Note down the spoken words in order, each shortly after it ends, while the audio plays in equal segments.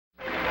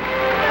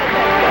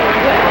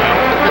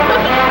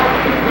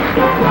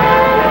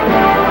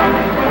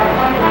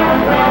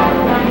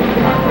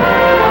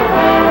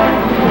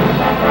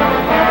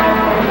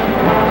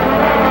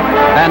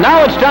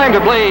time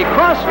to play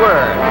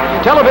Crossword,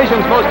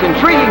 television's most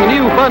intriguing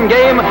new fun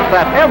game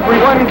that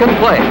everyone can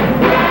play.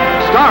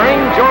 Starring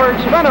George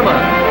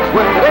Fenneman,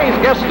 with today's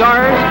guest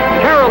stars,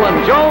 Carolyn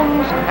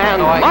Jones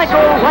and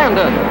Michael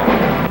Landon.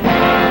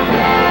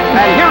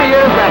 And here he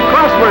is, that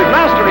crossword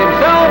master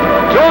himself,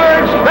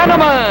 George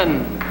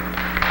Fenneman.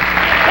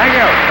 Thank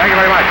you. Thank you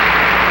very much.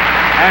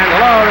 And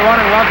hello, everyone,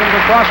 and welcome to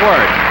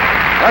Crossword.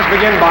 Let's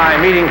begin by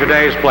meeting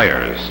today's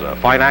players. A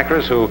fine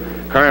actress who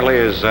currently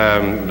is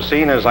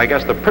seen as, I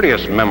guess, the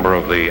prettiest member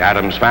of the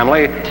Addams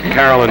family,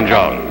 Carolyn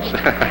Jones.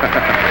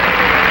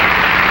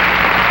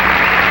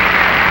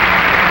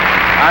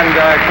 And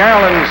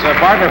Carolyn's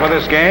partner for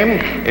this game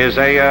is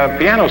a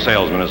piano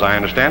salesman, as I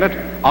understand it,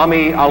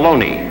 Ami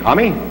Aloni.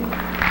 Ami?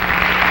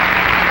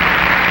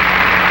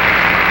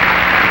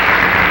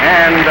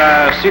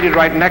 And seated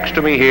right next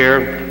to me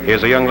here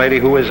is a young lady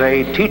who is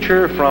a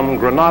teacher from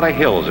Granada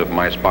Hills, if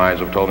my spies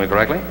have told me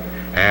correctly.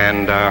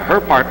 And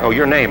her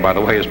your name, by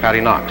the way, is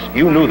Patty Knox.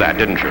 You knew that,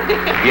 didn't you?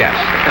 Yes.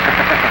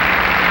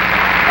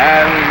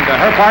 And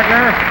her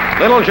partner,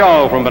 Little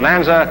Joe from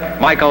Bonanza,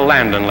 Michael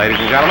Landon, ladies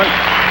and gentlemen.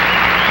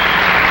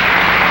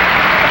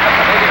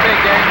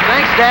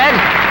 Thanks, Dad.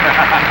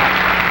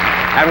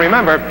 And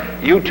remember,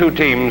 you two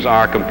teams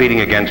are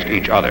competing against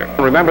each other.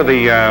 Remember,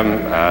 the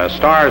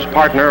star's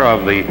partner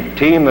of the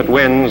team that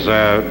wins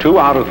 2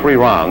 out of 3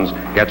 rounds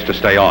gets to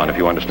stay on. If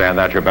you understand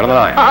that, you're better than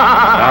I am.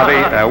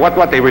 Now,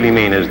 what they really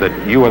mean is that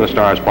you are the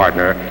star's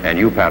partner, and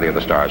you, Patty, are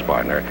the star's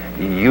partner.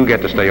 You get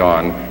to stay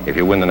on if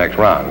you win the next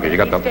round. Because you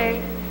got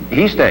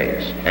He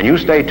stays, and you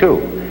stay too.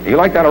 You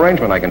like that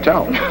arrangement, I can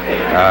tell.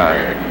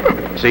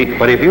 See,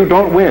 but if you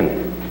don't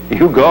win,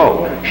 you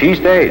go. She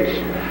stays.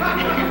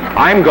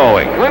 I'm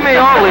going. We may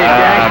all leave,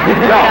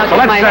 Jack. So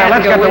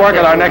let's get to work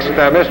at our next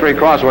mystery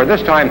crossword.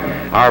 This time,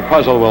 our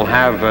puzzle will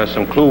have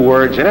some clue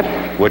words in it,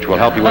 which will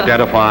help you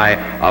identify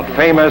a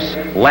famous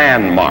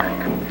landmark.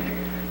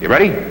 You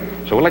ready?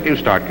 So we'll let you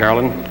start,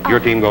 Carolyn. Your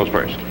team goes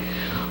first.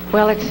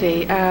 Well, let's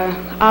see.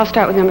 I'll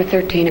start with number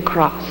 13,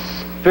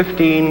 across.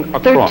 15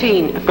 across.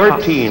 13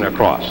 across. 13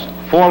 across.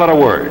 4-letter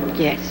word.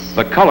 Yes.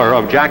 The color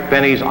of Jack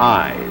Benny's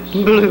eyes.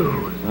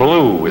 Blue.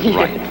 Blue is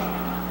right.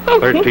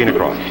 13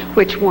 across.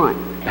 Which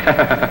one?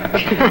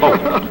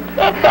 Oh.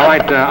 All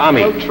right,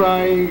 Ami. I'll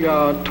try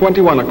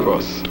 21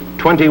 across.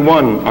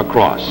 21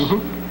 across.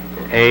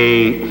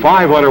 A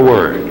 5-letter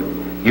word.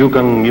 You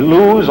can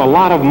lose a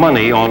lot of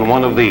money on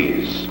one of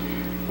these.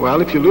 Well,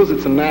 if you lose,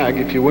 it's a nag.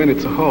 If you win,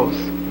 it's a horse.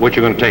 What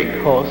you going to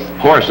take? Horse.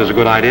 Horse is a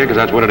good idea, because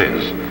that's what it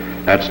is.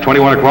 That's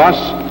 21 across,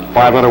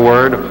 5-letter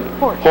word.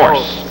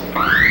 Horse.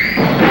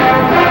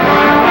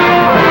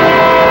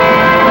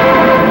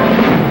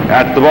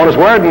 That's the bonus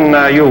word, and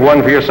you've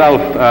won for yourself,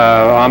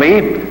 Ami,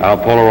 a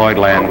Polaroid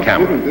land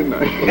camera. Didn't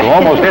I? You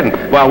almost didn't.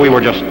 Well, we were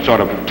just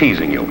sort of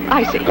teasing you.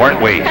 I see. Weren't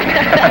we?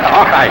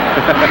 All right.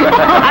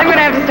 I'm going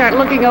to have to start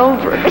looking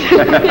over it.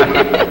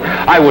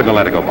 I wouldn't have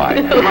let it go by.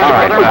 All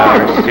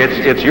right.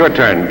 It's your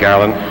turn,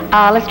 Carolyn.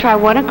 Let's try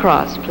 1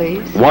 across,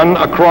 please. 1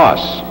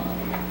 across.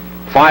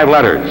 5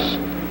 letters,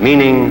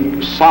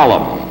 meaning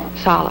solemn.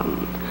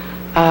 Solemn.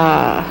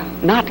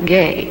 Not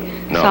gay.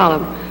 No.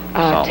 Solemn.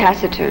 Solemn.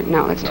 Taciturn.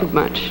 No, that's too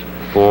much.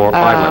 5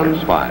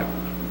 letters. 5.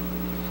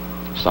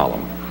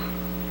 Solemn.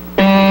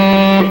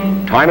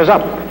 Time is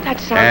up. That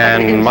sounds like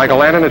And an Michael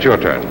Landon, it's your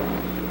turn.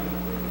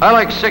 I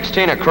like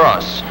 16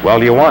 across. Well,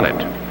 do you want it?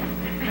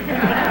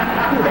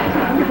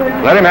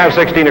 Let him have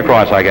 16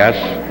 across, I guess.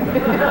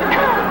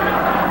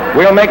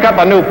 We'll make up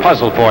a new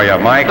puzzle for you,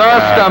 Mike.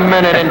 Just a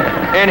minute.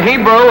 In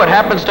Hebrew, it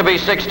happens to be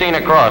 16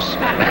 across.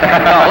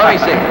 No, let me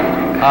see.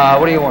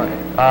 What do you want?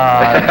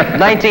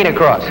 19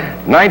 across.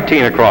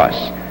 19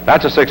 across.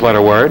 That's a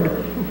 6-letter word.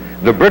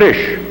 The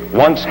British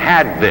once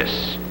had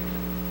this.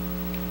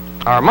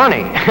 Our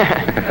money.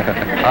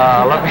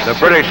 Let me The see.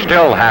 British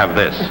still have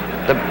this.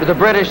 The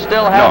British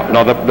still have...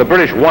 No, the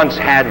British once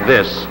had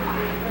this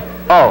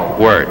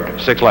word.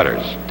 6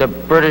 letters. The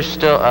British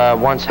still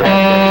once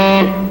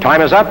had...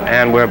 Time is up,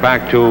 and we're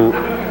back to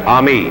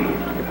Ami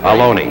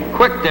Aloni.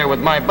 Quick there with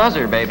my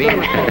buzzer, baby.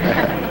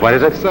 What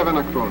is it? 7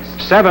 across.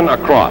 7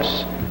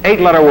 across.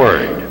 8-letter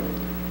word.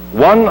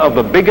 One of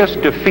the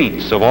biggest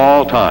defeats of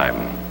all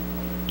time.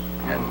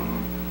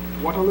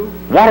 Waterloo?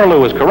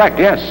 Waterloo is correct,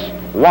 yes.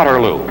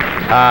 Waterloo.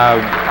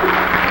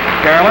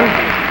 Carolyn?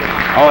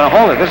 Oh, now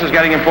hold it. This is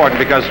getting important,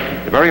 because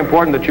it's very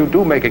important that you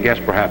do make a guess,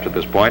 perhaps, at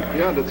this point.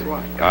 Yeah, that's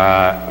right.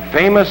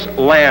 Famous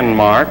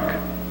landmark.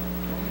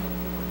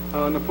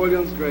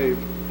 Napoleon's grave.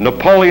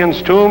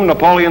 Napoleon's tomb,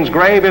 Napoleon's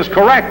grave is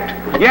correct.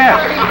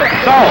 Yes.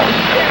 So.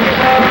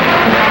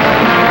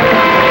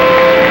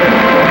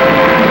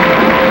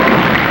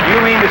 You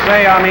mean to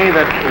say, Ami,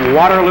 that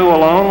Waterloo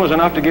alone was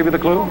enough to give you the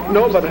clue?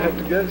 No, but I had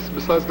to guess.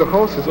 Besides, the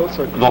horse is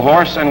also... The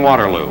horse and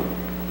Waterloo.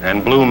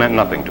 And blue meant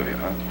nothing to you,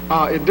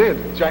 huh? It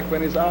did. Jack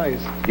Benny's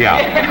eyes. Yeah.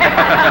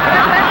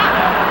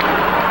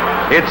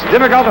 It's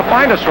difficult to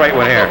find a straight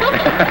one here.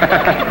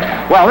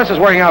 Well, this is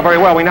working out very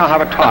well. We now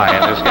have a tie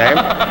in this game.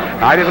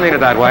 I didn't mean it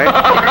that way.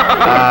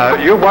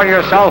 You bought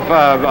yourself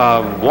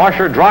a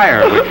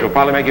washer-dryer, which will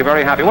probably make you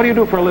very happy. What do you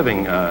do for a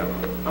living?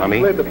 I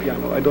mean? I play the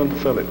piano. I don't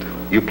sell it.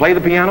 You play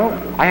the piano?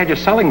 I had you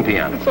selling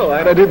piano. It's all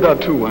right. I did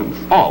that too once.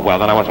 Oh, well,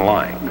 then I wasn't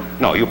lying.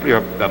 No, you're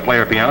a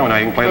player piano, and now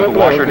you can play I with the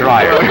play, washer okay.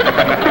 dryer.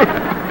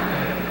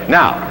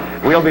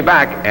 Now, we'll be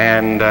back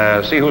and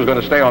see who's going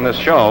to stay on this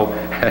show,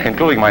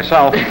 including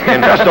myself,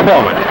 in just a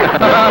moment.